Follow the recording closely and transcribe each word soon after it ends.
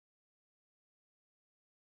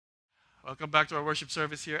Welcome back to our worship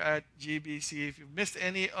service here at GBC. If you've missed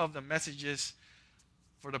any of the messages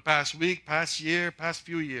for the past week, past year, past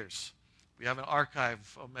few years, we have an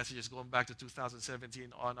archive of messages going back to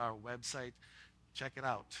 2017 on our website. Check it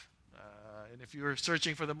out. And if you're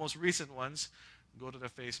searching for the most recent ones, go to the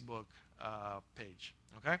Facebook page.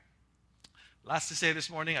 Okay? Lots to say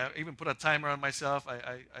this morning. I even put a timer on myself.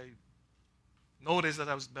 I noticed that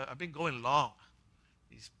I've been going long.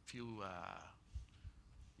 These few,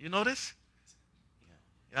 you notice?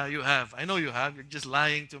 Yeah, you have. I know you have. You're just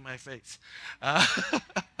lying to my face. Uh,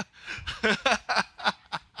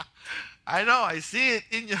 I know. I see it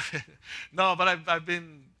in your. No, but I've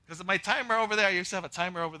been because my timer over there. I used to have a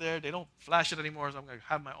timer over there. They don't flash it anymore, so I'm going to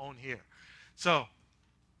have my own here. So,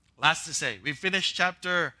 lots to say. We finished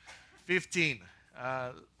chapter 15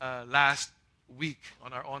 last week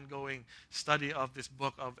on our ongoing study of this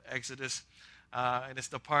book of Exodus. And it's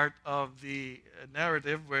the part of the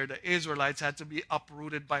narrative where the Israelites had to be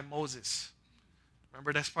uprooted by Moses.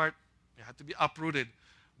 Remember this part? They had to be uprooted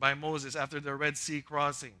by Moses after the Red Sea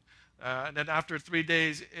crossing. And then after 3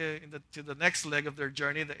 days to the next leg of their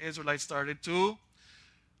journey, the Israelites started to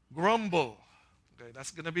grumble. Okay,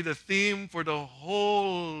 that's going to be the theme for the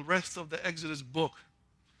whole rest of the Exodus book.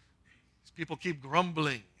 People keep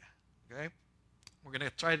grumbling. Okay, we're going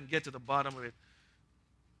to try and get to the bottom of it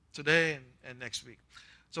today and next week.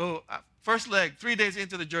 So, first leg, 3 days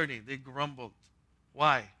into the journey, they grumbled.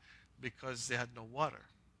 Why? Because they had no water.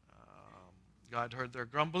 God heard their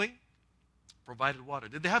grumbling, provided water.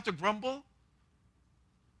 Did they have to grumble?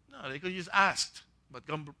 No, they could have just asked. But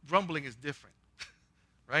grumbling is different,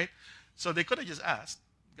 right? So they could have just asked.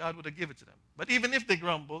 God would have given it to them. But even if they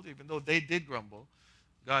grumbled, even though they did grumble,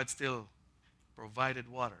 God still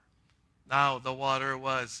provided water. Now the water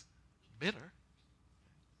was bitter.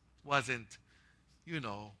 Wasn't,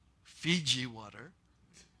 Fiji water.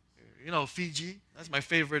 Fiji, that's my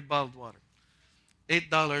favorite bottled water.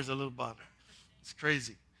 $8 a little bottle. It's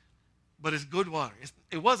crazy. But it's good water.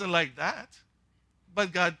 It wasn't like that.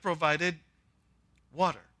 But God provided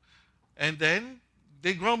water. And then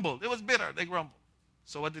they grumbled. It was bitter. They grumbled.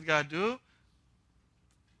 So what did God do?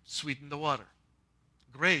 Sweeten the water.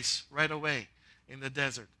 Grace right away in the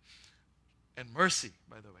desert. And mercy,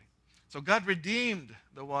 by the way. So God redeemed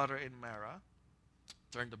the water in Marah,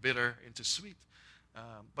 turned the bitter into sweet.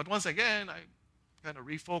 But once again, I kind of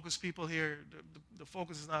refocus people here. The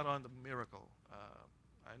focus is not on the miracle.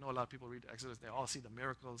 I know a lot of people read Exodus, they all see the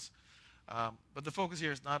miracles. But the focus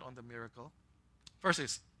here is not on the miracle.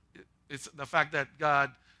 First, it's the fact that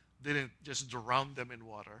God didn't just drown them in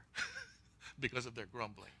water because of their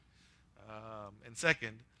grumbling. And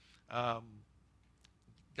second,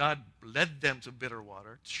 God led them to bitter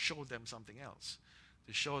water to show them something else,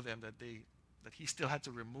 to show them that He still had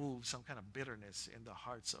to remove some kind of bitterness in the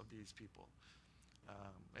hearts of these people.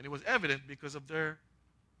 And it was evident because of their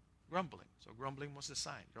grumbling. So grumbling was the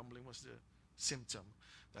sign. Grumbling was the symptom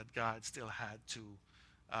that God still had to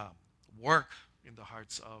work in the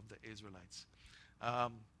hearts of the Israelites.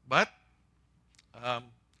 But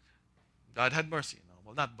God had mercy.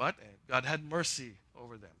 God had mercy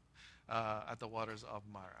over them. At the waters of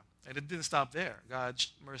Marah. And it didn't stop there.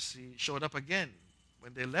 God's mercy showed up again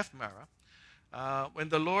when they left Marah, when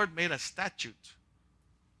the Lord made a statute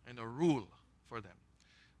and a rule for them.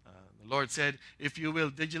 The Lord said, if you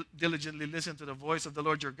will diligently listen to the voice of the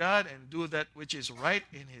Lord your God and do that which is right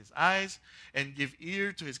in His eyes and give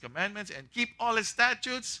ear to His commandments and keep all His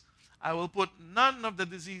statutes, I will put none of the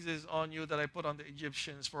diseases on you that I put on the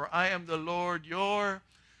Egyptians, for I am the Lord your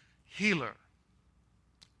healer.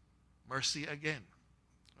 Mercy again,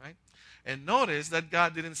 right? And notice that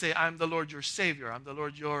God didn't say, I'm the Lord your Savior, I'm the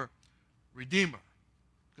Lord your Redeemer,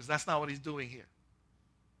 because that's not what He's doing here,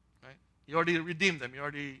 right? He already redeemed them, He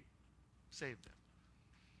already saved them.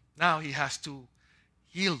 Now He has to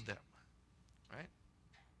heal them, right?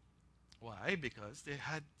 Why? Because they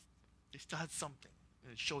still had something,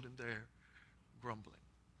 and it showed in their grumbling,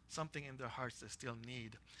 something in their hearts that still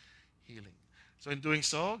need healing. So in doing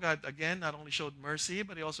so, God again not only showed mercy,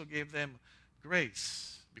 but He also gave them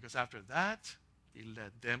grace. Because after that, He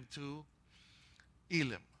led them to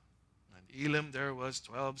Elim. And Elim, there was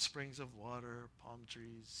 12 springs of water, palm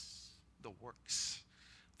trees, the works.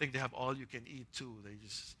 I think they have all you can eat too. They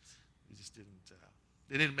just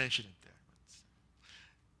didn't mention it there.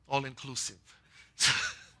 But all inclusive.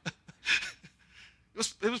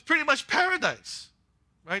 it was pretty much paradise,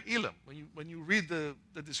 right? Elim, when you read the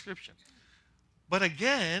description. But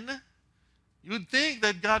again, you'd think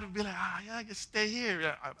that God would be like, just stay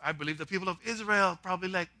here. I believe the people of Israel probably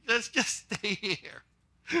like, let's just stay here.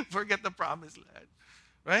 Forget the promised land,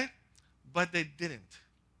 right? But they didn't.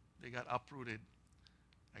 they got uprooted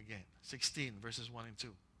again. 16, verses 1 and 2.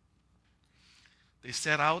 They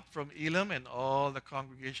set out from Elam, and all the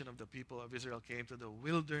congregation of the people of Israel came to the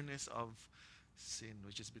wilderness of Sin,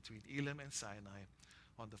 which is between Elam and Sinai,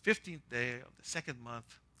 on the 15th day of the second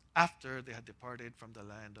month after they had departed from the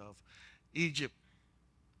land of Egypt.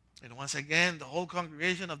 And once again, the whole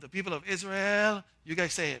congregation of the people of Israel, you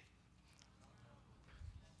guys say it.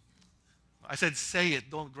 I said say it,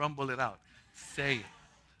 don't grumble it out. Say it.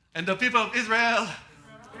 And the people of Israel,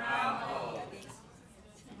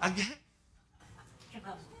 again,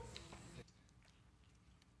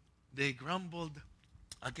 they grumbled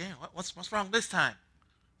again. What's wrong this time?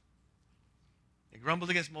 They grumbled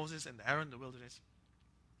against Moses and Aaron in the wilderness.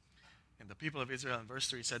 And the people of Israel in verse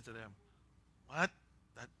 3 said to them, what?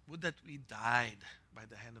 Would that we died by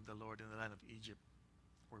the hand of the Lord in the land of Egypt,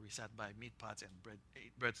 where we sat by meat pots and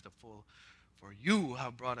ate bread to the full. For you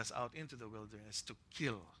have brought us out into the wilderness to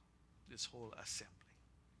kill this whole assembly.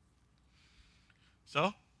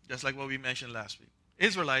 So, just like what we mentioned last week,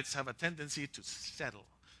 Israelites have a tendency to settle,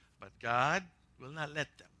 but God will not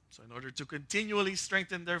let them. So in order to continually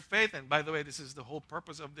strengthen their faith, and by the way, this is the whole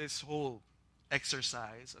purpose of this whole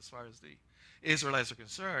exercise as far as the Israelites are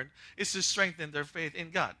concerned, is to strengthen their faith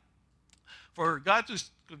in God. For God to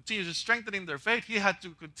continue to strengthening their faith, He had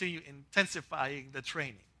to continue intensifying the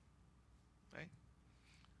training. Right?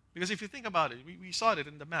 Because if you think about it, we saw it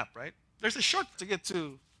in the map, right? There's a shortcut to get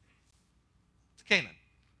to Canaan.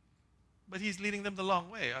 But He's leading them the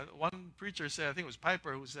long way. One preacher said, I think it was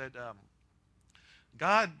Piper, who said,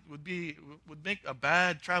 God would make a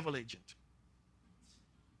bad travel agent.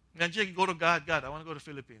 Imagine you go to God, I want to go to the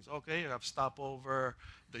Philippines. Okay, you have stopover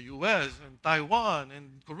the U.S. and Taiwan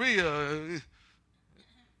and Korea.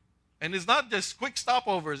 And it's not just quick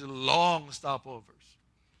stopovers, long stopovers.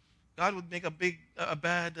 God would make a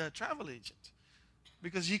bad travel agent.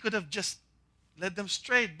 Because He could have just led them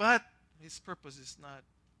straight, but His purpose is not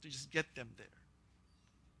to just get them there.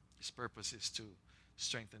 His purpose is to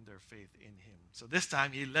strengthen their faith in Him. So this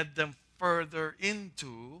time He led them further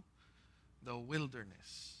into the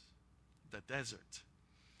wilderness, the desert.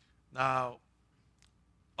 Now,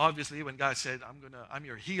 obviously, when God said, I'm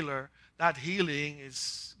your healer, that healing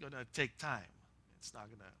is gonna take time. It's not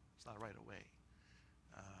right away.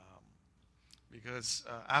 Because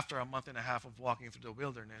after a month and a half of walking through the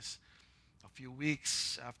wilderness, a few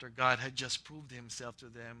weeks after God had just proved Himself to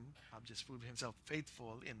them, had just proved Himself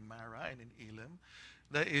faithful in Marah and in Elim,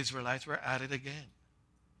 the Israelites were at it again.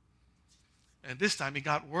 And this time it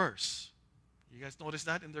got worse. You guys notice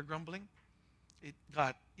that in their grumbling? It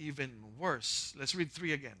got even worse. Let's read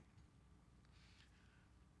 3 again.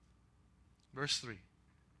 Verse 3.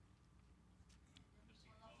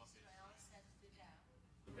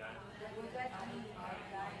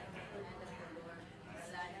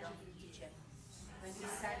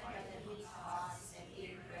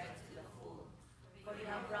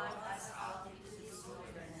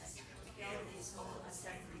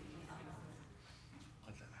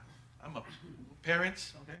 I'm a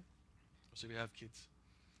parents, okay? So we have kids.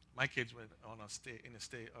 My kids went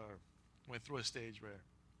went through a stage where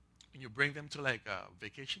when you bring them to like a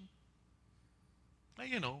vacation, like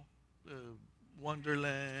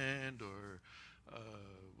Wonderland or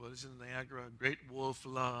what is it, Niagara, Great Wolf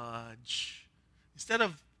Lodge. Instead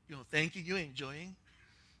of thanking you, enjoying,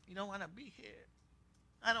 you don't want to be here.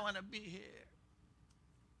 I don't want to be here.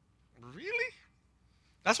 Really?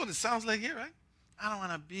 That's what it sounds like here, right? I don't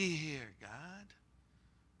want to be here, God.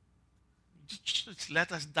 Just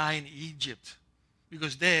let us die in Egypt.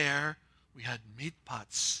 Because there we had meat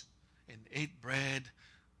pots and ate bread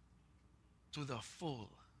to the full.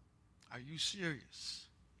 Are you serious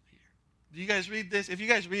here? Do you guys read this? If you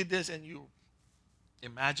guys read this and you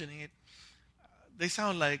imagining it, they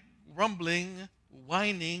sound like rumbling,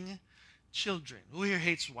 whining children. Who here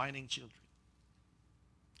hates whining children?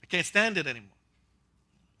 I can't stand it anymore.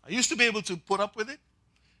 I used to be able to put up with it.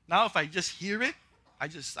 Now if I just hear it, I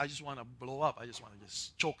just want to blow up. I just want to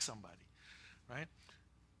just choke somebody, right?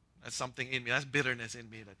 That's something in me. That's bitterness in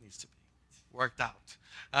me that needs to be worked out.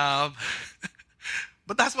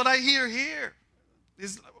 But that's what I hear here.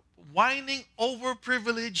 Is whining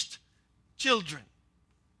overprivileged children.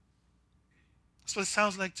 That's what it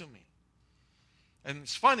sounds like to me. And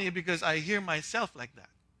it's funny because I hear myself like that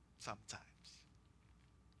sometimes.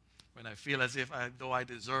 When I feel as if though I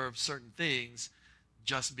deserve certain things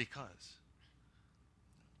just because.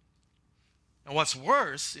 And what's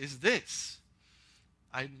worse is this.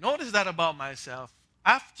 I noticed that about myself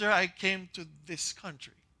after I came to this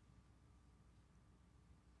country.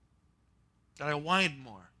 That I whined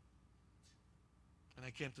more when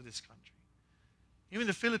I came to this country. Even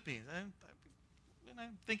the Philippines. When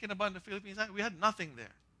I'm thinking about the Philippines, we had nothing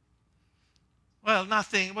there. Well,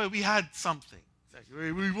 nothing. Well, we had something. Like,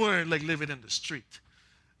 we weren't like living in the street.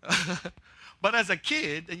 But as a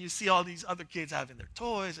kid, and you see all these other kids having their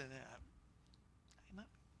toys, and you know,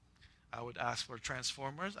 I would ask for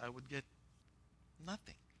Transformers. I would get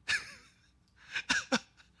nothing.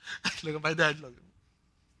 Look at my dad. Look.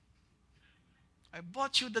 I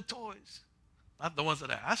bought you the toys, not the ones that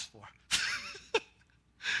I asked for.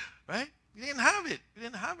 Right? We didn't have it. We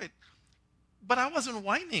didn't have it. But I wasn't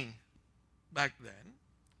whining back then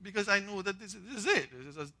because I knew that this is it.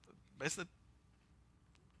 This is the best that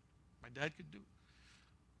my dad could do.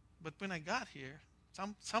 But when I got here,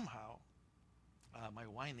 somehow my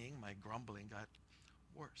whining, my grumbling got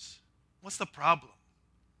worse. What's the problem?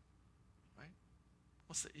 Right?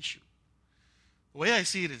 What's the issue? The way I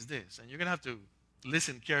see it is this, and you're going to have to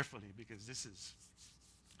listen carefully because this is,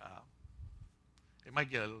 it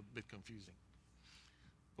might get a little bit confusing.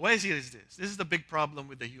 The way I see it is this. This is the big problem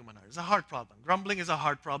with the human heart. It's a hard problem. Grumbling is a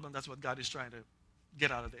hard problem. That's what God is trying to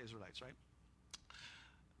get out of the Israelites, right?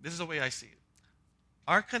 This is the way I see it.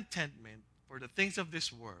 Our contentment for the things of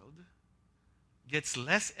this world gets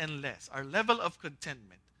less and less. Our level of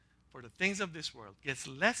contentment for the things of this world gets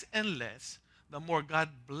less and less the more God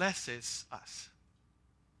blesses us.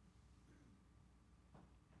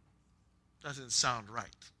 Doesn't sound right.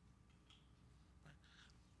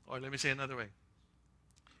 Or let me say another way.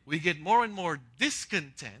 We get more and more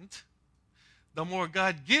discontent the more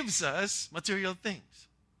God gives us material things.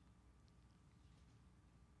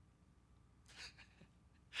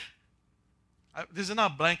 This is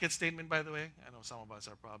not a blanket statement, by the way. I know some of us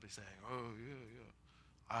are probably saying, "Oh,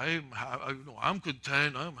 yeah. I'm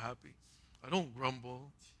content. I'm happy. I don't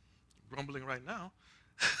grumble." I'm grumbling right now,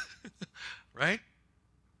 right?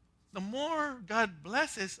 The more God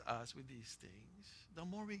blesses us with these things, the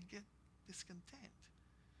more we get discontent.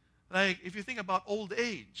 Like if you think about old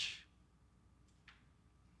age,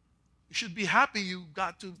 you should be happy you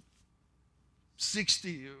got to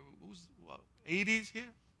 60 or 80s here.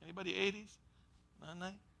 Anybody 80s?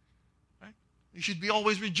 Nine? Right? You should be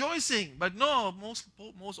always rejoicing. But no, most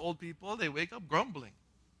old people, they wake up grumbling.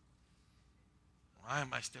 Why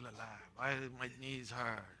am I still alive? Why do my knees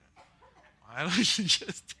hurt? Why don't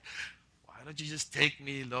you just take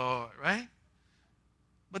me, Lord? Right?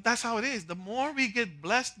 But that's how it is. The more we get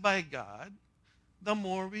blessed by God, the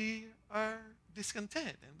more we are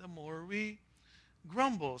discontent and the more we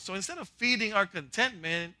grumble. So instead of feeding our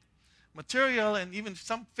contentment, material and even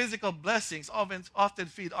some physical blessings often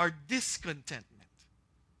feed our discontentment.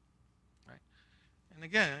 Right? And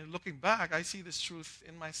again, looking back, I see this truth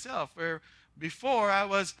in myself where before I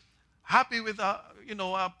was happy with a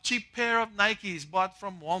cheap pair of Nikes bought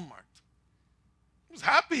from Walmart. I was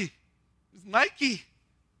happy. It's Nike.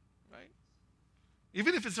 Right?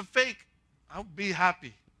 Even if it's a fake, I'll be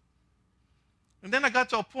happy. And then I got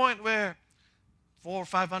to a point where $400 or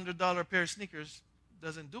 $500 pair of sneakers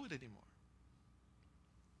doesn't do it anymore.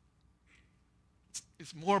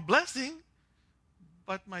 It's more blessing,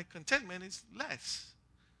 but my contentment is less.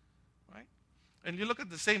 Right? And you look at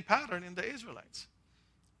the same pattern in the Israelites.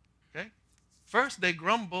 Okay? First, they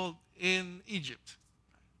grumbled in Egypt.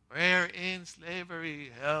 We're in slavery.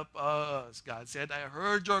 Help us. God said, I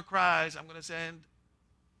heard your cries. I'm going to send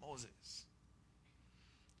Moses.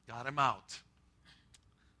 Got him out.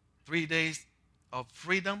 3 days of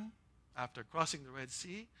freedom after crossing the Red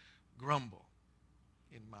Sea. Grumble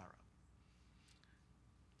in Mara.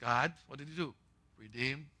 God, what did he do?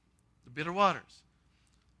 Redeemed the bitter waters.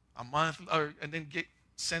 A month, and then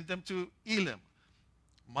sent them to Elim.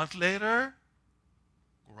 A month later,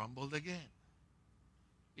 grumbled again.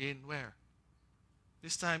 In where?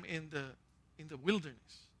 This time in the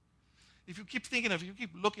wilderness. If you keep thinking of it, you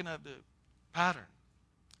keep looking at the pattern.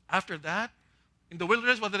 After that, in the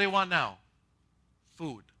wilderness, what do they want now?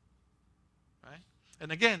 Food. Right?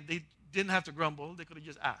 And again, they didn't have to grumble. They could have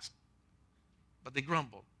just asked. But they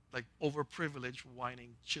grumbled, like overprivileged,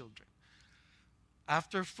 whining children.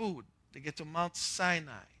 After food, they get to Mount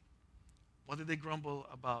Sinai. What did they grumble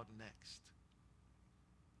about next?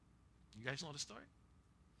 You guys know the story?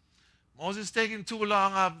 Moses taking too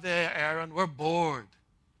long up there, Aaron. We're bored.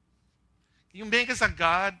 Can you make us a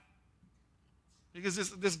God? Because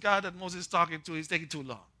this God that Moses is talking to, he's taking too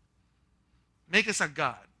long. Make us a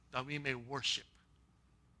God that we may worship.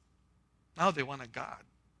 Now they want a God.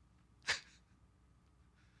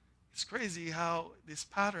 It's crazy how this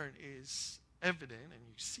pattern is evident, and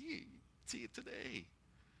you see it today,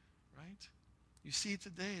 right? You see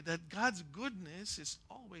today that God's goodness is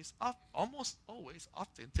almost always,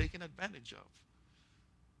 often taken advantage of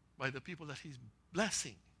by the people that he's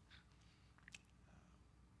blessing.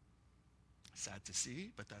 Sad to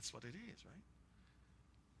see, but that's what it is, right?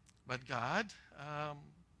 But God, um,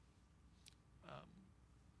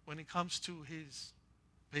 when it comes to his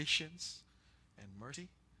patience and mercy,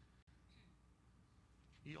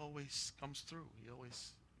 he always comes through.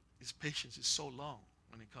 His patience is so long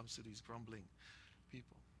when it comes to these grumbling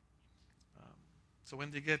people. Um, so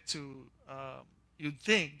when they get to, you'd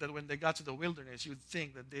think that when they got to the wilderness, you'd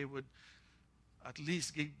think that they would at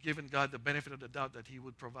least given God the benefit of the doubt that he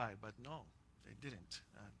would provide. But no, they didn't.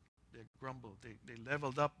 They grumbled. They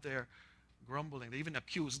leveled up their grumbling. They even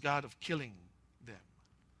accused God of killing them.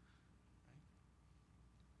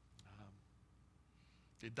 Um,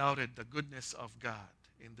 they doubted the goodness of God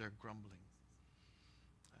in their grumbling.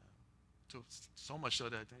 So much so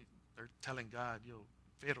that they're telling God,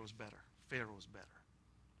 Pharaoh's better. Pharaoh's better.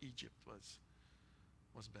 Egypt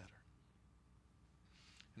was better.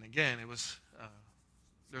 And again, it was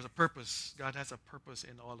there's a purpose. God has a purpose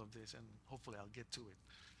in all of this, and hopefully I'll get to it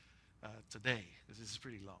today, because this is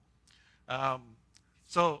pretty long.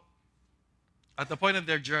 So at the point of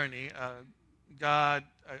their journey, God,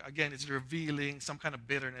 again, is revealing some kind of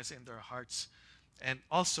bitterness in their hearts, and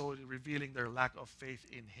also revealing their lack of faith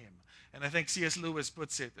in him. And I think C.S. Lewis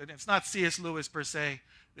puts it, and it's not C.S. Lewis per se.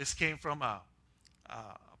 This came from a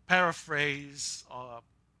paraphrase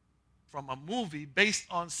from a movie based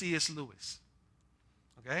on C.S. Lewis.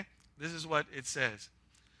 Okay? This is what it says.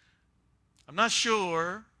 I'm not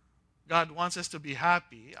sure God wants us to be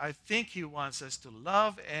happy. I think he wants us to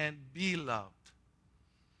love and be loved.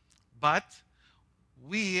 But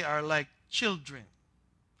we are like children,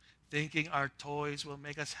 thinking our toys will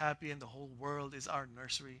make us happy and the whole world is our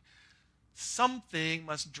nursery. Something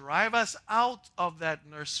must drive us out of that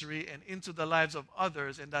nursery and into the lives of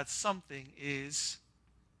others, and that something is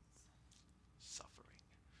suffering.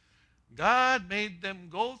 God made them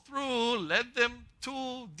go through, led them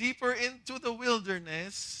deeper into the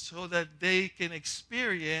wilderness so that they can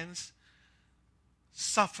experience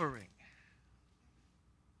suffering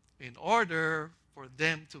in order for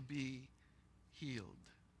them to be healed.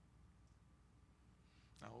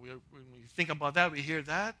 Now, when we think about that, we hear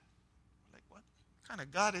that. Like, what kind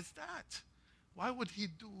of God is that? Why would he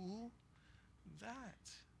do that?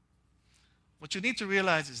 What you need to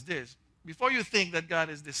realize is this. Before you think that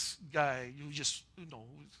God is this guy, who's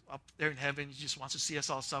up there in heaven, he just wants to see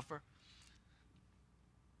us all suffer,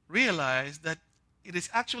 realize that it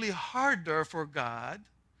is actually harder for God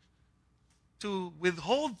to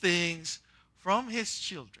withhold things from his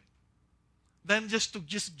children than just to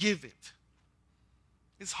give it.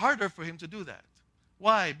 It's harder for him to do that.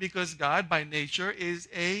 Why? Because God, by nature, is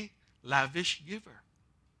a lavish giver.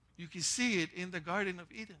 You can see it in the Garden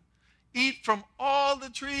of Eden. Eat from all the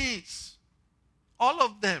trees. All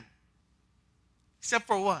of them. Except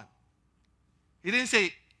for one. He didn't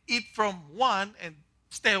say, eat from one and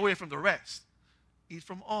stay away from the rest. Eat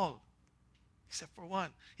from all. Except for one.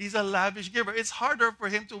 He's a lavish giver. It's harder for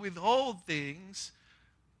him to withhold things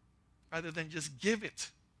rather than just give it.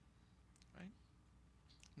 Right?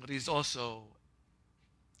 But he's also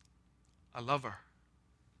a lover.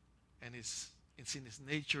 And it's in his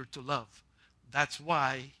nature to love. That's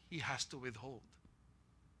why he has to withhold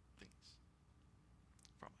things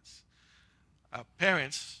from us.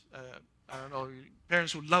 Parents, I don't know,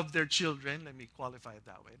 parents who love their children, let me qualify it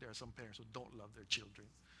that way. There are some parents who don't love their children.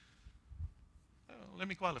 Let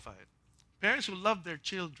me qualify it. Parents who love their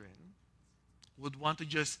children would want to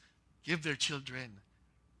just give their children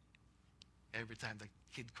every time the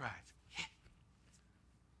kid cries. Yeah.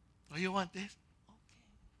 Oh, you want this?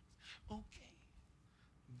 Okay. Okay.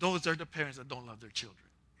 Those are the parents that don't love their children.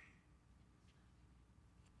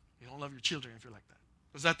 You don't love your children if you're like that.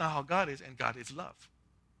 Because that's not how God is, and God is love.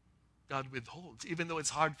 God withholds, even though it's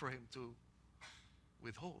hard for him to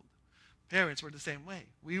withhold. Parents were the same way.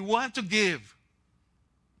 We want to give.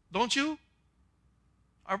 Don't you?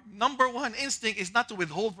 Our number one instinct is not to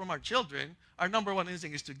withhold from our children. Our number one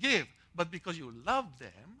instinct is to give. But because you love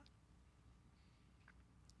them,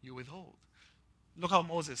 you withhold. Look how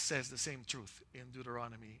Moses says the same truth in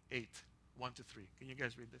Deuteronomy 8, 1-3. Can you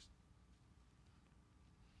guys read this?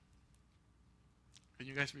 Can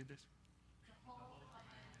you guys read this?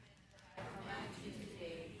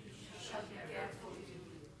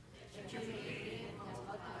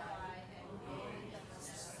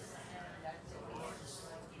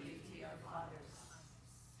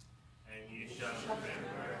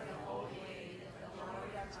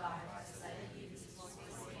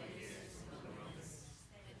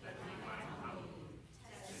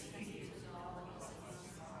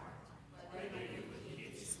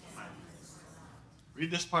 Read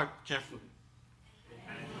this part carefully.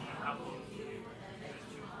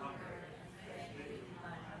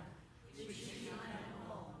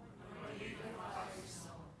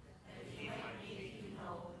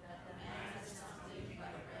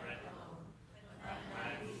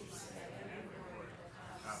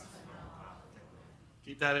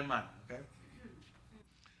 Keep that in mind, okay?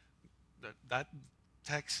 That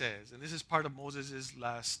text says, and this is part of Moses'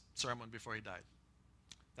 last sermon before he died.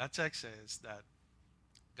 That text says that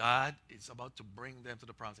God is about to bring them to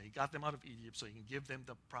the promised land. He got them out of Egypt so he can give them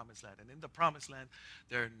the promised land. And in the promised land,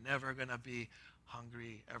 they're never going to be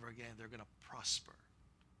hungry ever again. They're going to prosper.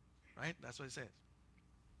 Right? That's what it says.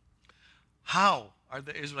 How are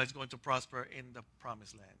the Israelites going to prosper in the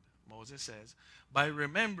promised land? Moses says, by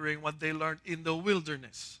remembering what they learned in the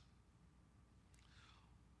wilderness.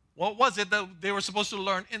 What was it that they were supposed to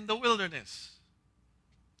learn in the wilderness?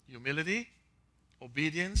 Humility,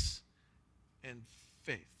 obedience, and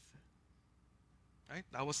faith. Right?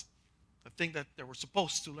 That was the thing that they were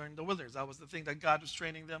supposed to learn in the wilderness. That was the thing that God was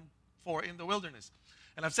training them for in the wilderness.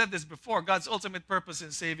 And I've said this before, God's ultimate purpose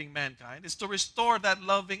in saving mankind is to restore that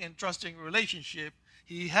loving and trusting relationship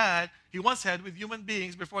he once had with human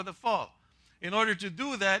beings before the fall. In order to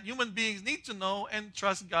do that, human beings need to know and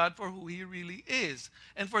trust God for who he really is.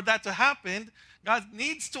 And for that to happen, God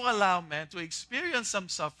needs to allow man to experience some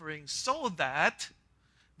suffering so that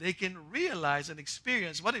they can realize and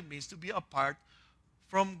experience what it means to be apart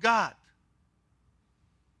from God.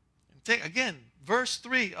 And take again, verse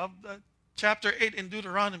 3 of the chapter 8 in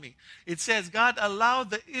Deuteronomy. It says, God allowed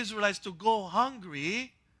the Israelites to go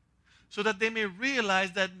hungry so that they may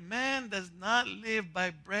realize that man does not live by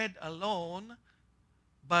bread alone,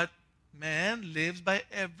 but man lives by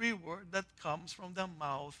every word that comes from the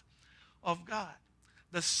mouth of God.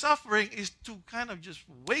 The suffering is to kind of just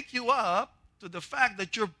wake you up to the fact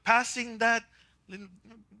that you're passing that.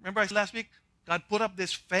 Remember I said last week, God put up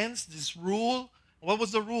this fence, this rule. What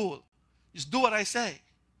was the rule? Just do what I say.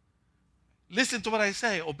 Listen to what I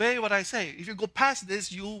say. Obey what I say. If you go past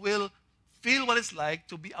this, you will feel what it's like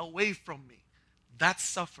to be away from me. That's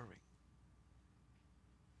suffering.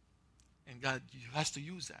 And God has to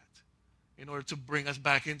use that in order to bring us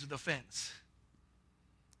back into the fence.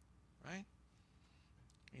 Right?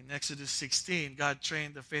 In Exodus 16, God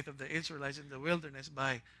trained the faith of the Israelites in the wilderness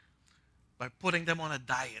by putting them on a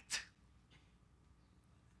diet.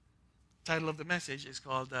 The title of the message is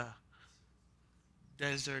called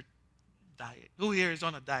Desert Diet. Who here is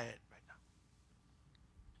on a diet right now?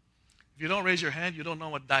 If you don't raise your hand, you don't know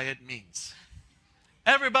what diet means.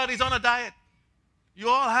 Everybody's on a diet. You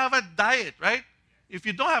all have a diet, right? If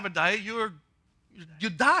you don't have a diet, you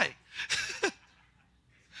die.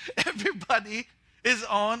 Everybody is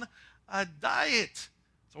on a diet.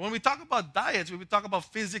 So when we talk about diets, we talk about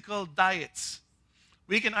physical diets.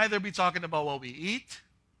 We can either be talking about what we eat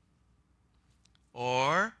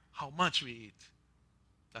or how much we eat.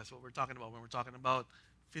 That's what we're talking about when we're talking about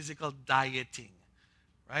physical dieting,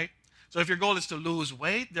 right? So if your goal is to lose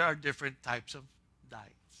weight, there are different types of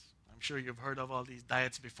diets. I'm sure you've heard of all these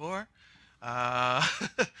diets before.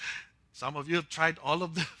 Some of you have tried all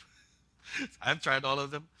of them. I've tried all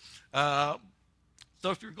of them. So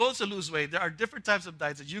if your goal is to lose weight, there are different types of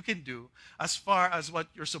diets that you can do as far as what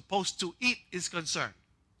you're supposed to eat is concerned.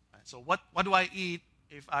 Right? So what do I eat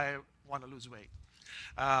if I want to lose weight?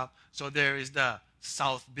 So there is the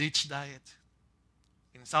South Beach diet.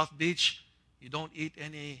 In South Beach, you don't eat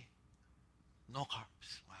no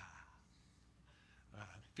carbs. Wow.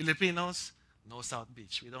 Filipinos, no South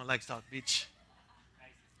Beach. We don't like South Beach.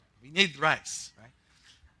 We need rice, right?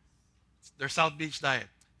 There's South Beach diet.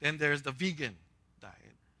 Then there's the vegan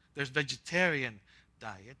diet. There's vegetarian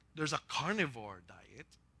diet. There's a carnivore diet.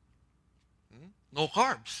 No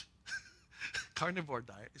carbs. Carnivore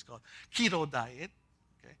diet is called keto diet.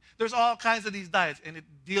 Okay? There's all kinds of these diets, and it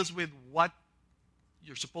deals with what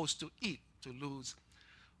you're supposed to eat to lose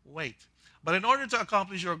weight. But in order to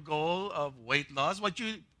accomplish your goal of weight loss, what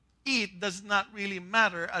you eat does not really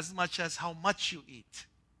matter as much as how much you eat.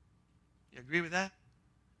 You agree with that?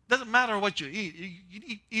 It doesn't matter what you eat. You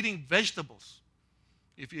eat eating vegetables.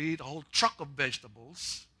 If you eat a whole truck of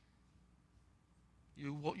vegetables,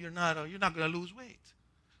 you're not going to lose weight.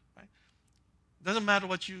 Right? It doesn't matter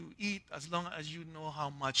what you eat as long as you know how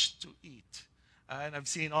much to eat. And I've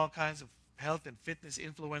seen all kinds of health and fitness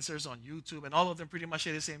influencers on YouTube, and all of them pretty much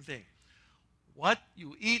say the same thing. What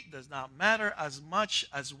you eat does not matter as much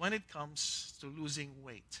as when it comes to losing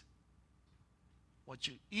weight. What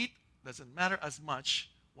you eat doesn't matter as much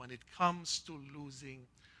when it comes to losing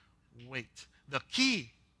weight. The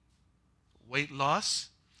key weight loss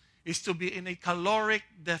is to be in a caloric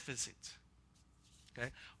deficit. Okay?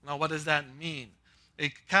 Now, what does that mean? A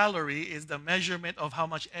calorie is the measurement of how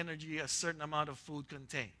much energy a certain amount of food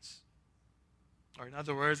contains. Or in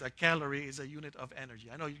other words, a calorie is a unit of energy.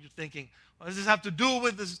 I know you're thinking, what does this have to do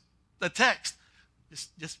with the text?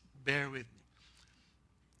 Just bear with me.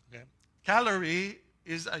 Okay? Calorie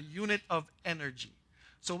is a unit of energy.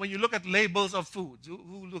 So when you look at labels of foods,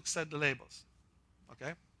 who looks at the labels?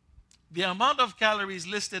 Okay? The amount of calories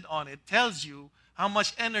listed on it tells you how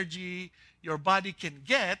much energy your body can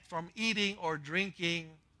get from eating or drinking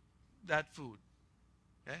that food.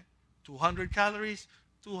 Okay? 200 calories,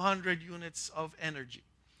 200 units of energy.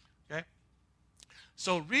 Okay?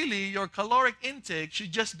 So really, your caloric intake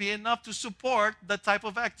should just be enough to support the type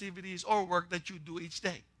of activities or work that you do each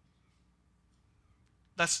day.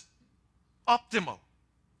 That's optimal,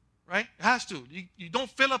 right? It has to. You don't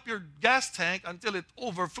fill up your gas tank until it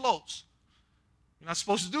overflows. You're not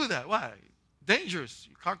supposed to do that. Why? Dangerous.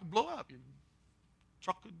 Your car could blow up. Your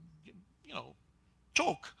truck could,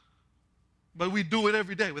 choke. But we do it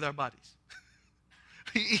every day with our bodies.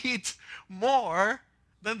 We eat more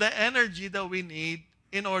than the energy that we need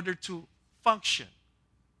in order to function,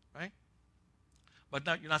 right? But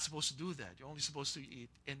you're not supposed to do that. You're only supposed to eat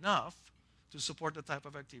enough to support the type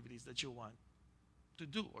of activities that you want to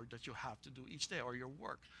do or that you have to do each day or your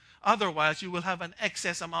work. Otherwise, you will have an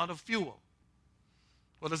excess amount of fuel.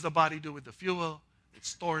 What does the body do with the fuel? It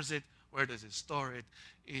stores it. Where does it store it?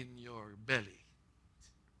 In your belly,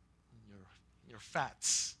 in your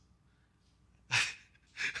fats.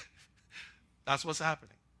 That's what's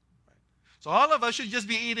happening. Right? So all of us should just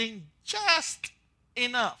be eating just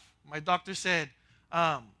enough. My doctor said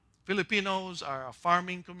Filipinos are a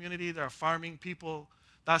farming community. They're farming people.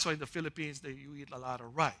 That's why the Philippines, you eat a lot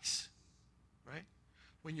of rice. Right?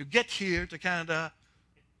 When you get here to Canada,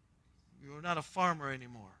 you're not a farmer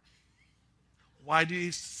anymore. Why do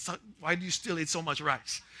you still eat so much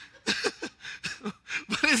rice?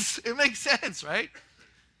 But it makes sense, right?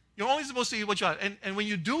 You're only supposed to eat what you have. And when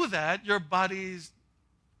you do that, your body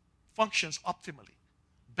functions optimally.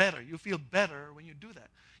 Better. You feel better when you do that.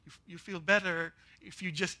 You feel better if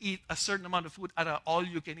you just eat a certain amount of food at an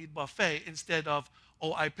all-you-can-eat buffet instead of,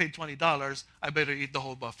 I paid $20, I better eat the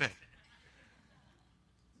whole buffet.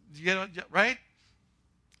 You get it, right?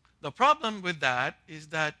 The problem with that is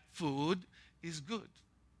that food is good.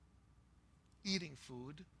 Eating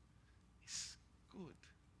food is good.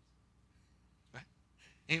 Right?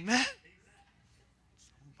 Amen?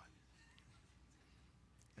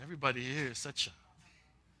 Everybody here is such a,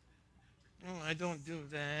 I don't do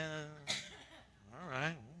that. All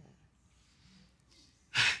right.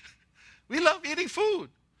 We love eating food.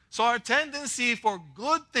 So our tendency for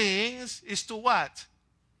good things is to what?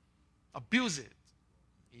 Abuse it.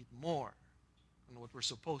 Eat more than what we're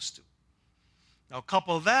supposed to. Now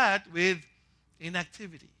couple that with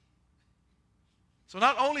inactivity. So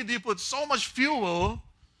not only do you put so much fuel,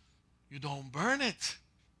 you don't burn it.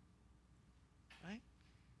 Right?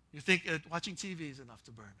 You think watching TV is enough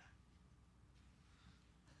to burn it.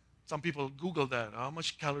 Some people Google that. How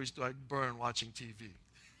much calories do I burn watching TV?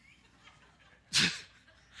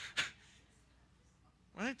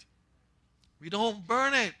 Right? We don't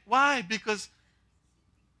burn it. Why? Because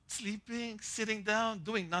sleeping, sitting down,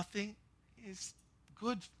 doing nothing is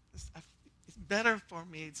good. It's better for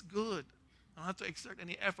me. It's good. I don't have to exert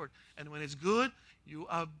any effort. And when it's good, you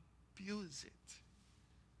abuse it.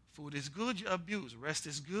 Food is good, you abuse. Rest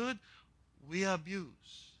is good, we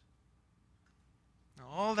abuse. Now,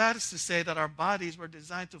 all that is to say that our bodies were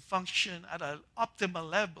designed to function at an optimal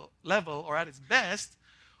level or at its best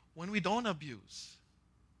when we don't abuse.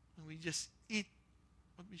 When we just eat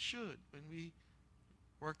what we should. When we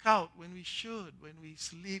work out when we should. When we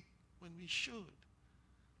sleep when we should.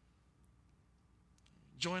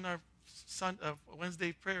 Join our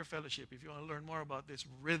Wednesday prayer fellowship if you want to learn more about this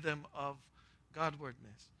rhythm of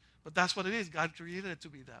Godwardness. But that's what it is. God created it to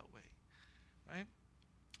be that way. Right?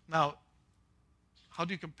 Now, how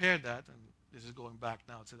do you compare that? And this is going back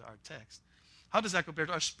now to our text. How does that compare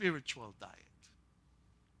to our spiritual diet?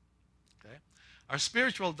 Okay? Our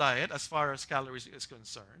spiritual diet, as far as calories is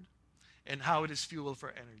concerned, and how it is fuel for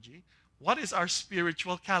energy. What is our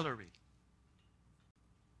spiritual calorie?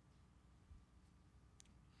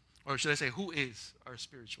 Or should I say, who is our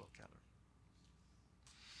spiritual calorie?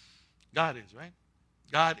 God is, right?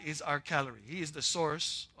 God is our calorie. He is the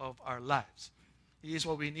source of our lives. He is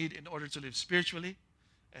what we need in order to live spiritually,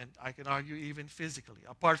 and I can argue even physically.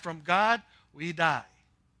 Apart from God, we die.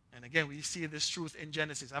 And again, we see this truth in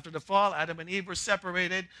Genesis. After the fall, Adam and Eve were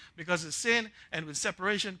separated because of sin, and with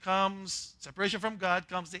separation from God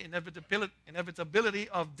comes the inevitability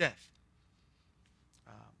of death.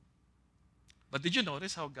 But did you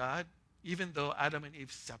notice how God, even though Adam and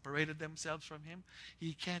Eve separated themselves from him,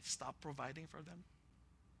 he can't stop providing for them?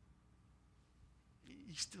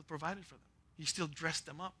 He still provided for them. He still dressed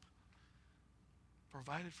them up,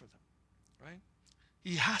 provided for them, right?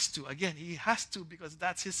 He has to. Again, he has to because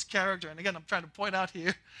that's his character. And again, I'm trying to point out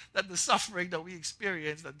here that the suffering that we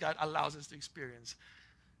experience, that God allows us to experience,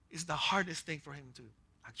 is the hardest thing for him to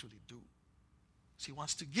actually do. So he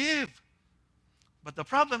wants to give. But the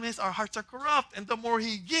problem is our hearts are corrupt. And the more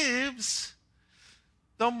he gives,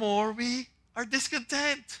 the more we are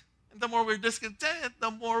discontent. And the more we're discontent,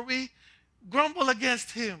 the more we grumble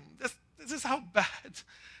against him. This is how bad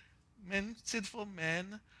sinful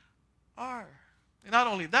men are. And not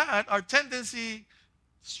only that, our tendency,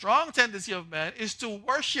 strong tendency of man, is to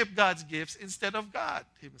worship God's gifts instead of God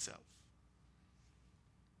himself.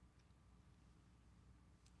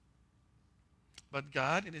 But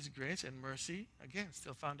God, in his grace and mercy, again,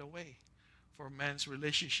 still found a way for man's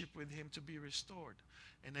relationship with him to be restored.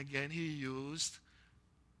 And again, he used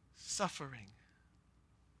suffering.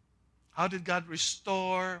 How did God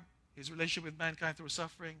restore his relationship with mankind through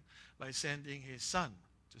suffering? By sending his son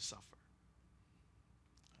to suffer.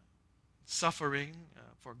 Suffering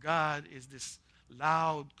for God is this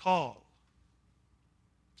loud call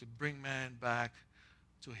to bring man back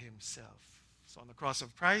to himself. So on the cross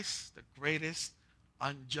of Christ, the greatest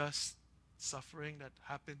unjust suffering that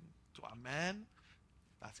happened to a man,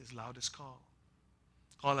 that's his loudest call.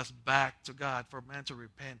 Call us back to God, for man to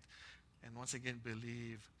repent and once again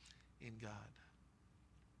believe in God.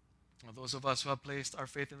 Now, those of us who have placed our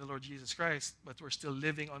faith in the Lord Jesus Christ, but we're still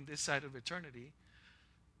living on this side of eternity,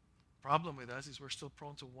 problem with us is we're still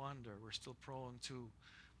prone to wander. We're still prone to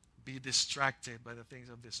be distracted by the things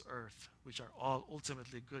of this earth, which are all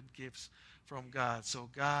ultimately good gifts from God. So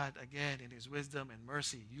God, again, in his wisdom and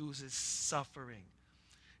mercy, uses suffering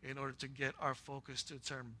in order to get our focus to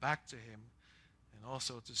turn back to him and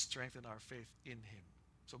also to strengthen our faith in him.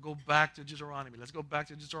 So go back to Deuteronomy. Let's go back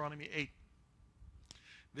to Deuteronomy 8.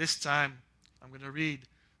 This time, I'm going to read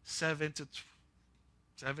 7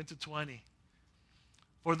 to 20.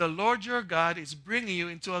 For the Lord your God is bringing you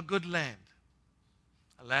into a good land,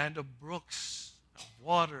 a land of brooks, of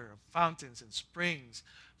water, of fountains and springs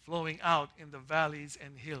flowing out in the valleys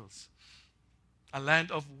and hills, a land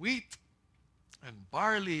of wheat and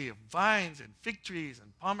barley, of vines and fig trees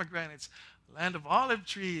and pomegranates, a land of olive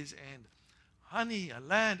trees and honey, a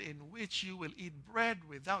land in which you will eat bread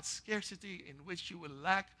without scarcity, in which you will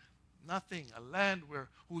lack nothing, a land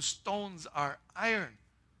whose stones are iron,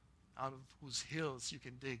 out of whose hills you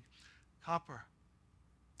can dig copper.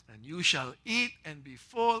 And you shall eat and be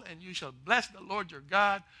full, and you shall bless the Lord your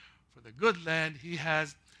God for the good land he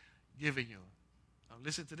has given you. Now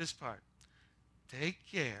listen to this part. Take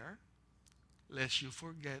care lest you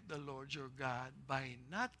forget the Lord your God by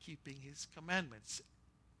not keeping his commandments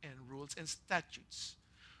and rules and statutes,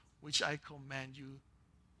 which I command you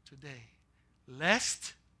today.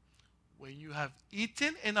 Lest when you have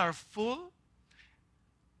eaten and are full,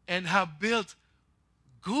 and have built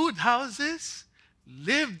good houses,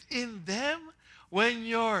 lived in them, when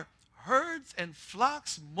your herds and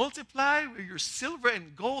flocks multiply, where your silver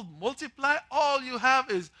and gold multiply, all you have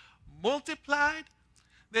is multiplied,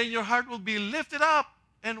 then your heart will be lifted up,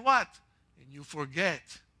 and what? And you forget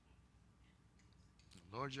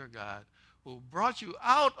the Lord your God, who brought you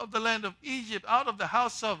out of the land of Egypt, out of the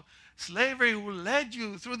house of slavery, who led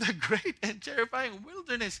you through the great and terrifying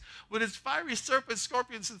wilderness with its fiery serpents,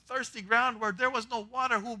 scorpions, and thirsty ground where there was no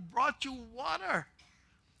water, who brought you water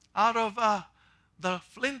out of the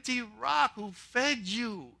flinty rock, who fed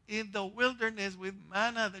you in the wilderness with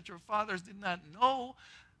manna that your fathers did not know,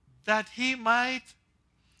 that he might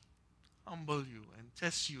humble you and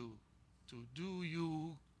test you to do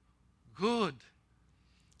you good.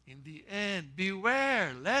 In the end,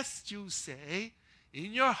 beware lest you say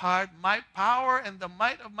in your heart, my power and the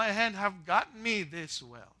might of my hand have gotten me this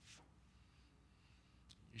wealth.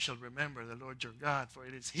 You shall remember the Lord your God, for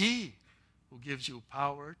it is he who gives you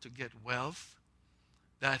power to get wealth,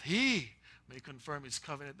 that he may confirm his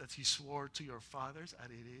covenant that he swore to your fathers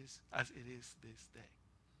as it is this day.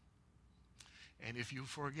 And if you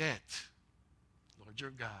forget Lord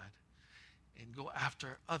your God and go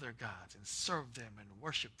after other gods and serve them and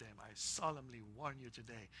worship them, I solemnly warn you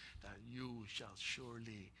today that you shall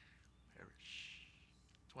surely perish.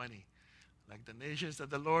 20. Like the nations that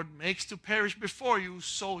the Lord makes to perish before you,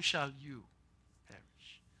 so shall you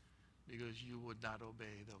perish, because you would not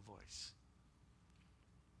obey the voice.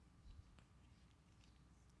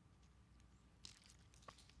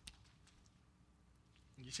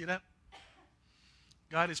 You see that?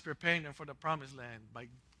 God is preparing them for the promised land by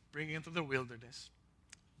bringing them to the wilderness,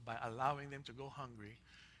 by allowing them to go hungry,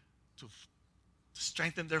 to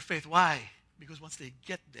strengthen their faith. Why? Because once they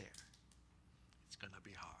get there, it's going to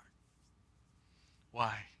be hard.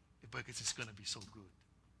 Why? Because it's going to be so good.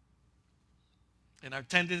 And our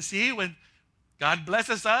tendency when God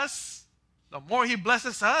blesses us, the more he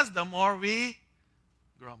blesses us, the more we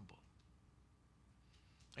grumble.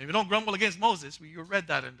 And we don't grumble against Moses. You read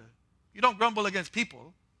that in the... You don't grumble against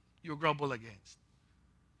people. You grumble against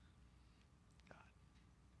God.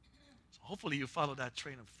 So hopefully you follow that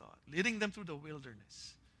train of thought. Leading them through the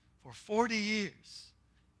wilderness for 40 years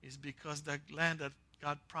is because the land that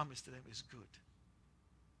God promised to them is good.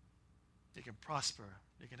 They can prosper.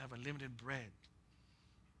 They can have unlimited bread.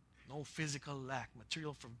 No physical lack,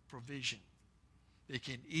 material provision. They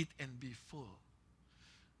can eat and be full.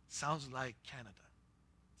 Sounds like Canada.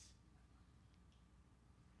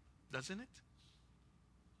 Doesn't it?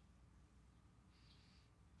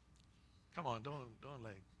 Come on, don't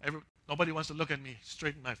like nobody wants to look at me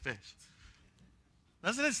straight in my face.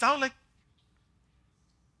 Doesn't it sound like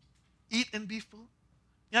eat and be full?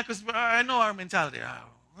 Yeah, because I know our mentality.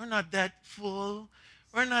 We're not that full.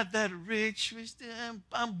 We're not that rich.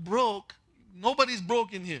 I'm broke. Nobody's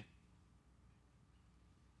broke in here.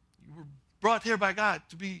 You were brought here by God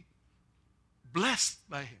to be blessed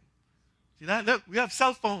by him. See that? Look, we have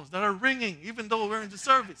cell phones that are ringing even though we're in the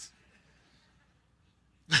service.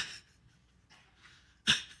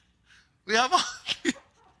 We have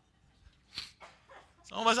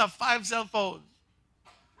some of us have 5 cell phones,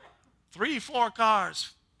 3, 4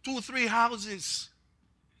 cars, 2, 3 houses.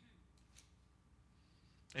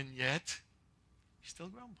 And yet, you still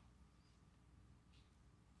grumble.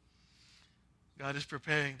 God is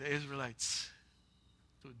preparing the Israelites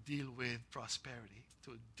to deal with prosperity,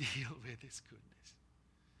 to deal with his goodness.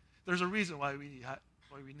 There's a reason why we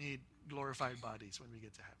need glorified bodies when we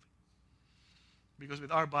get to heaven. Because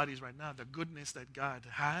with our bodies right now, the goodness that God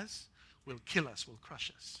has will kill us, will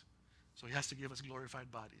crush us. So he has to give us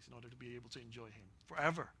glorified bodies in order to be able to enjoy him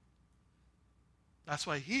forever. That's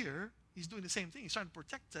why here, he's doing the same thing. He's trying to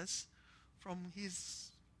protect us from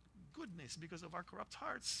his goodness because of our corrupt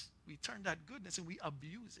hearts. We turn that goodness and we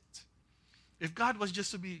abuse it. If God was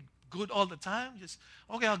just to be good all the time, just,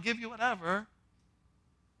 okay, I'll give you whatever,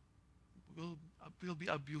 we'll be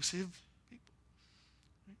abusive people.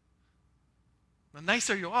 The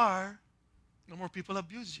nicer you are, the more people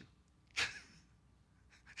abuse you.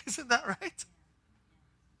 Isn't that right?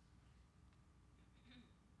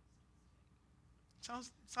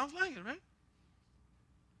 Sounds like it, right?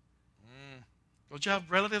 Don't you have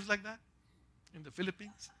relatives like that in the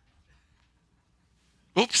Philippines?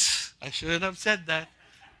 Oops, I shouldn't have said that.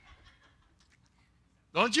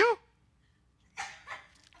 Don't you?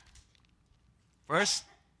 First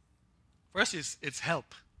it's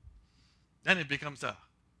help. Then it becomes a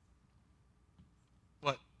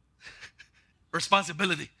what?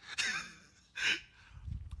 Responsibility.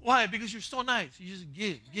 Why? Because you're so nice. You just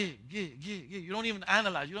give. You don't even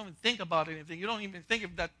analyze. You don't even think about anything. You don't even think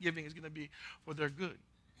if that giving is going to be for their good.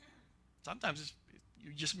 Sometimes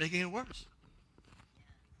you're just making it worse.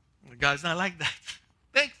 God's not like that,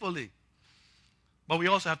 thankfully. But we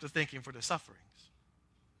also have to thank him for the sufferings.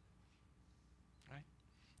 Right?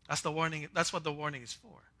 That's the warning. That's what the warning is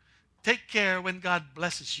for. Take care when God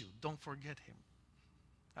blesses you. Don't forget him.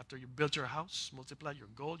 After you built your house, multiply your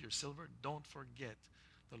gold, your silver, don't forget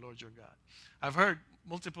the Lord your God. I've heard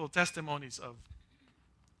multiple testimonies of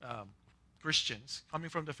Christians coming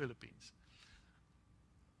from the Philippines.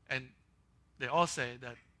 And they all say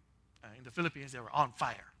that in the Philippines they were on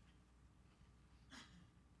fire.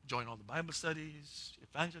 Join all the Bible studies,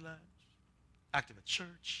 evangelize, active at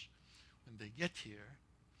church. When they get here,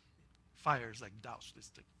 fire is like doused. This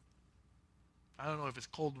thing. I don't know if it's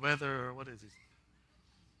cold weather or what is it.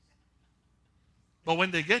 But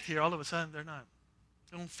when they get here, all of a sudden they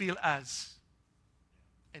don't feel as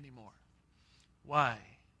anymore. Why?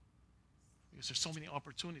 Because there's so many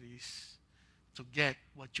opportunities to get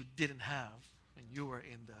what you didn't have when you were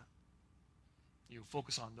you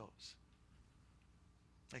focus on those.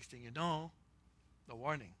 Next thing you know, the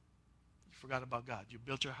warning. You forgot about God. You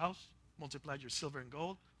built your house, multiplied your silver and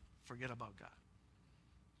gold, forget about God.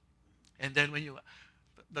 And then when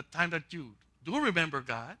the time that you do remember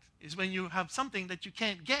God is when you have something that you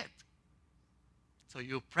can't get. So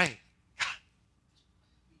you pray, God,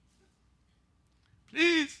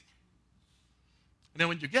 please. And then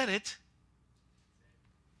when you get it,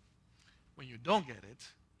 when you don't get it,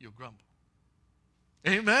 you grumble.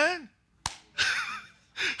 Amen?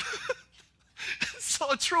 It's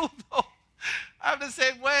so true, though. I'm the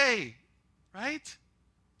same way, right?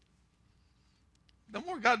 the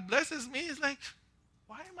more God blesses me, it's like,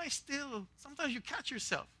 why am I still, sometimes you catch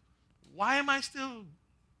yourself. Why am I still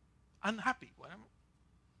unhappy?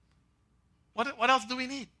 What else do we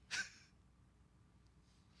need?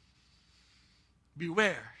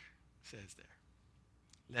 Beware, says there,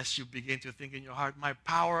 lest you begin to think in your heart, my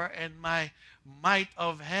power and my might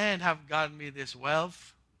of hand have gotten me this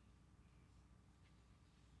wealth.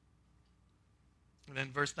 And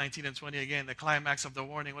then verse 19 and 20 again, the climax of the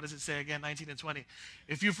warning. What does it say again, 19 and 20?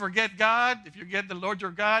 If you forget God, if you forget the Lord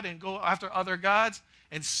your God and go after other gods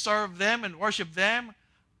and serve them and worship them,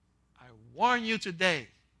 I warn you today,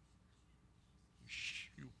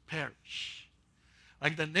 you perish.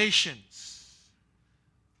 Like the nations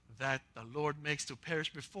that the Lord makes to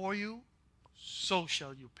perish before you, so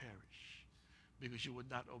shall you perish, because you would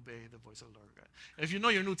not obey the voice of the Lord God. And if you know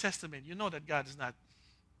your New Testament, you know that God is not,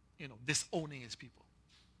 disowning his people.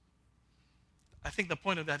 I think the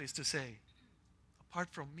point of that is to say, apart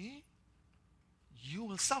from me, you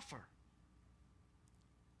will suffer.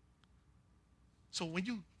 So when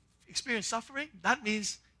you experience suffering, that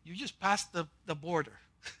means you just passed the border.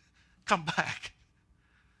 Come back.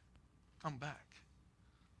 Come back.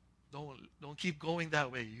 Don't keep going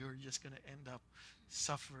that way. You're just going to end up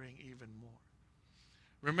suffering even more.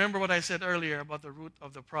 Remember what I said earlier about the root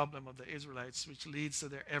of the problem of the Israelites, which leads to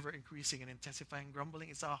their ever-increasing and intensifying grumbling.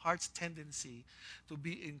 It's our heart's tendency to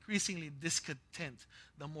be increasingly discontent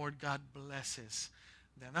the more God blesses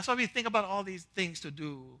them. That's why we think about all these things to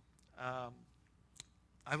do.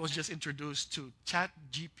 I was just introduced to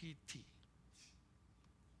ChatGPT.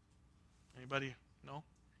 Anybody know?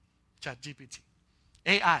 ChatGPT.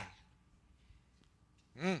 AI.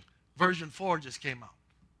 Version 4 just came out.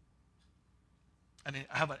 And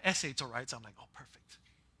I have an essay to write, so I'm like, oh, perfect.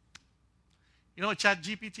 You know what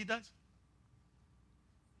ChatGPT does?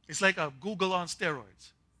 It's like a Google on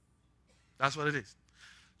steroids. That's what it is.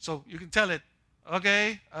 So you can tell it,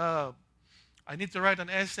 okay, I need to write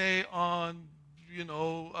an essay on,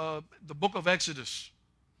 the book of Exodus.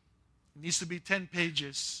 It needs to be 10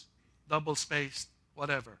 pages, double-spaced,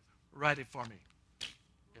 whatever. Write it for me.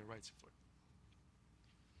 It writes it for you.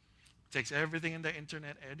 Takes everything in the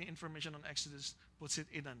internet, any information on Exodus, puts it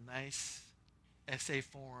in a nice essay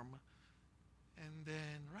form, and then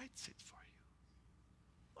writes it for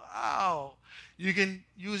you. Wow. You can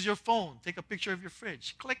use your phone. Take a picture of your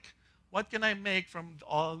fridge. Click, what can I make from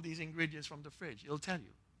all these ingredients from the fridge? It'll tell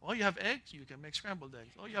you. Oh, you have eggs? You can make scrambled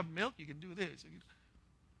eggs. Oh, you have milk? You can do this.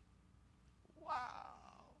 Wow.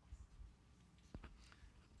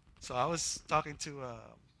 So I was talking to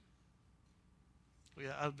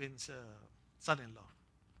Alvin's son-in-law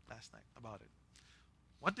last night about it.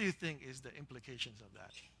 What do you think is the implications of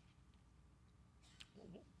that?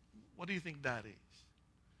 What do you think that is?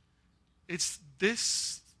 It's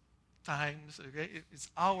this times, okay? It's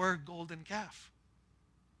our golden calf.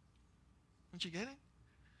 Don't you get it?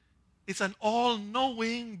 It's an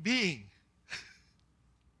all-knowing being.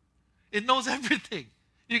 It knows everything.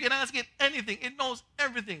 You can ask it anything. It knows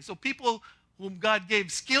everything. So people whom God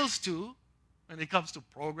gave skills to, when it comes to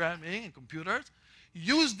programming and computers,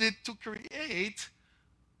 used it to create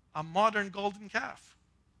a modern golden calf.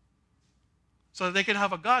 So that they can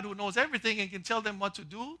have a God who knows everything and can tell them what to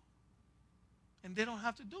do, and they don't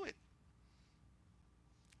have to do it.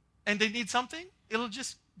 And they need something, it'll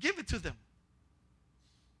just give it to them.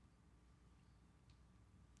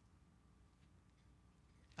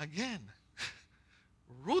 Again,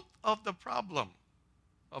 root of the problem,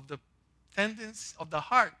 of the tendency of the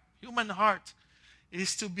heart, human heart,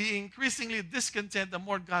 is to be increasingly discontent the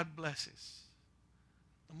more God blesses.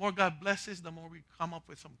 The more God blesses, the more we come up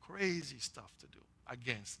with some crazy stuff to do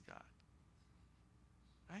against God.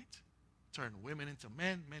 Right? Turn women into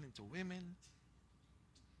men, men into women.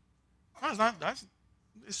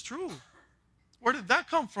 It's true. Where did that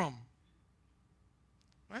come from?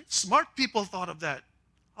 Right? Smart people thought of that.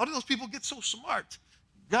 How did those people get so smart?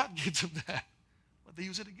 God gave them that. But they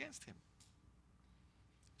use it against him.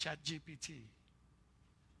 ChatGPT.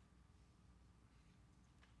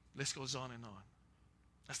 List goes on and on.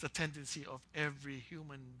 That's the tendency of every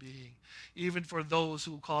human being, even for those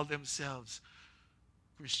who call themselves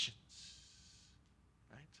Christians.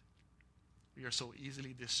 Right? We are so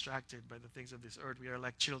easily distracted by the things of this earth. We are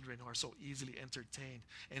like children who are so easily entertained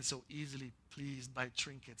and so easily pleased by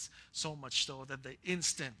trinkets, so much so that the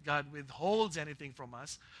instant God withholds anything from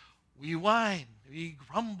us, we whine, we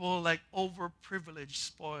grumble like overprivileged,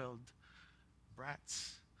 spoiled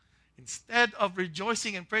brats. Instead of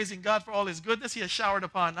rejoicing and praising God for all his goodness he has showered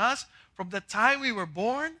upon us, from the time we were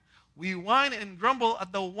born, we whine and grumble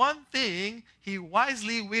at the one thing he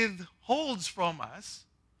wisely withholds from us,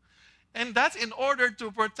 And that's in order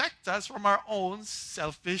to protect us from our own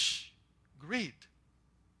selfish greed.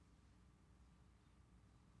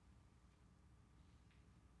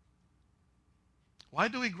 Why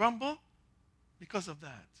do we grumble? Because of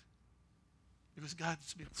that. Because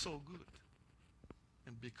God's been so good.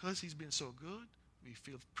 And because He's been so good, we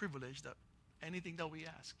feel privileged that anything that we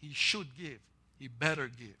ask, He should give. He better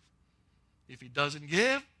give. If He doesn't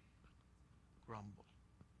give, grumble.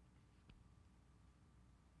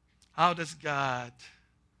 How does God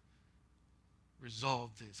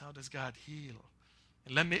resolve this? How does God heal?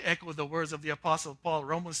 And let me echo the words of the Apostle Paul.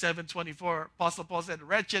 Romans 7:24, Apostle Paul said,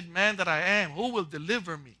 "Wretched man that I am, who will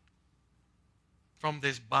deliver me from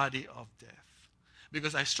this body of death?"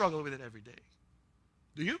 Because I struggle with it every day.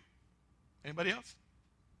 Do you? Anybody else?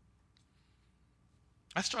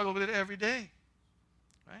 I struggle with it every day.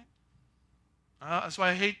 Right? That's why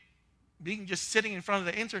I hate being just sitting in front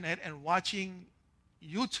of the internet and watching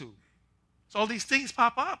YouTube. So all these things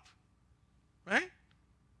pop up. Right?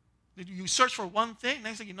 You search for one thing,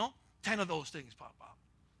 next thing you know, 10 of those things pop up.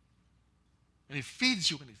 And it feeds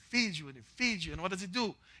you, and it feeds you, and it feeds you. And what does it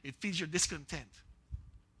do? It feeds your discontent.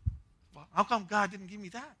 Well, how come God didn't give me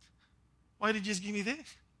that? Why did He just give me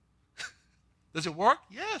this? Does it work?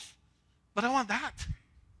 Yes. But I want that.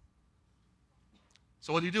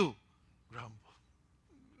 So what do? Grumble.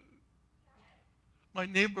 My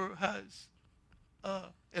neighbor has an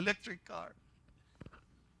electric car.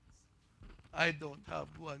 I don't have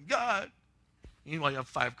one. God. Meanwhile, you have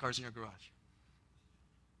 5 cars in your garage.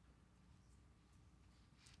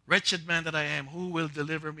 Wretched man that I am, who will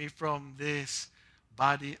deliver me from this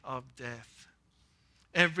body of death?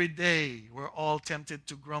 Every day, we're all tempted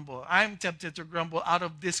to grumble. I'm tempted to grumble out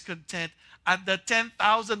of discontent at the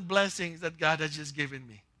 10,000 blessings that God has just given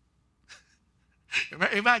me.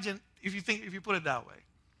 Imagine if you put it that way,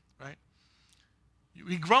 right?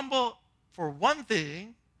 We grumble for one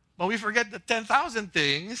thing, but we forget the 10,000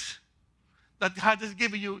 things that God has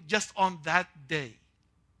given you just on that day.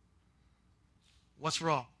 What's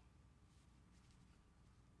wrong?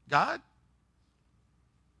 God?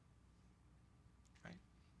 Right?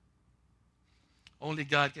 Only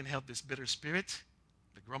God can help this bitter spirit,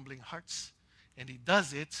 the grumbling hearts, and He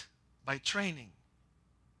does it by training.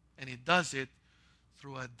 And He does it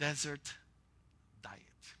through a desert diet.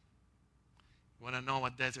 You want to know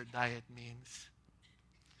what desert diet means?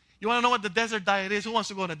 You want to know what the desert diet is? Who wants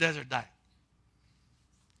to go on a desert diet?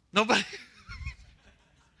 Nobody?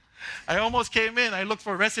 I almost came in. I looked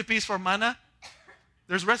for recipes for manna.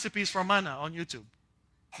 There's recipes for manna on YouTube.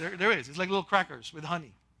 There is. It's like little crackers with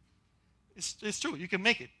honey. It's true. You can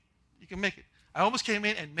make it. You can make it. I almost came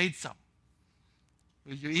in and made some.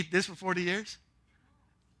 Will you eat this for 40 years?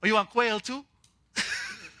 Oh, you want quail too?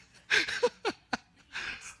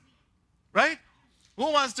 Right? Who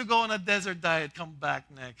wants to go on a desert diet? Come back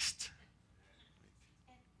next.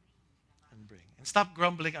 And bring. And stop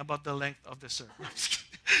grumbling about the length of the sermon.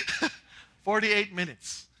 48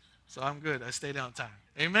 minutes. So I'm good. I stayed on time.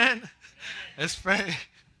 Amen? Let's pray.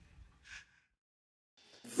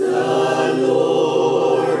 The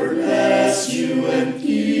Lord bless you and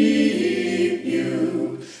keep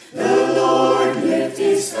you. The Lord lift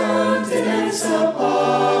His countenance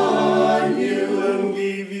upon you and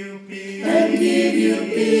give you peace. And give you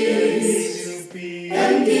peace.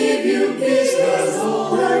 And give you peace. The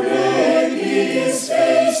Lord make His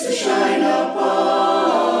face to shine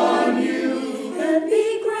upon you. And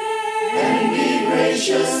be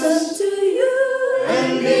gracious unto you.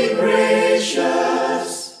 And be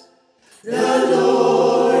gracious. The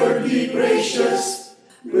Lord be gracious,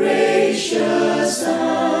 gracious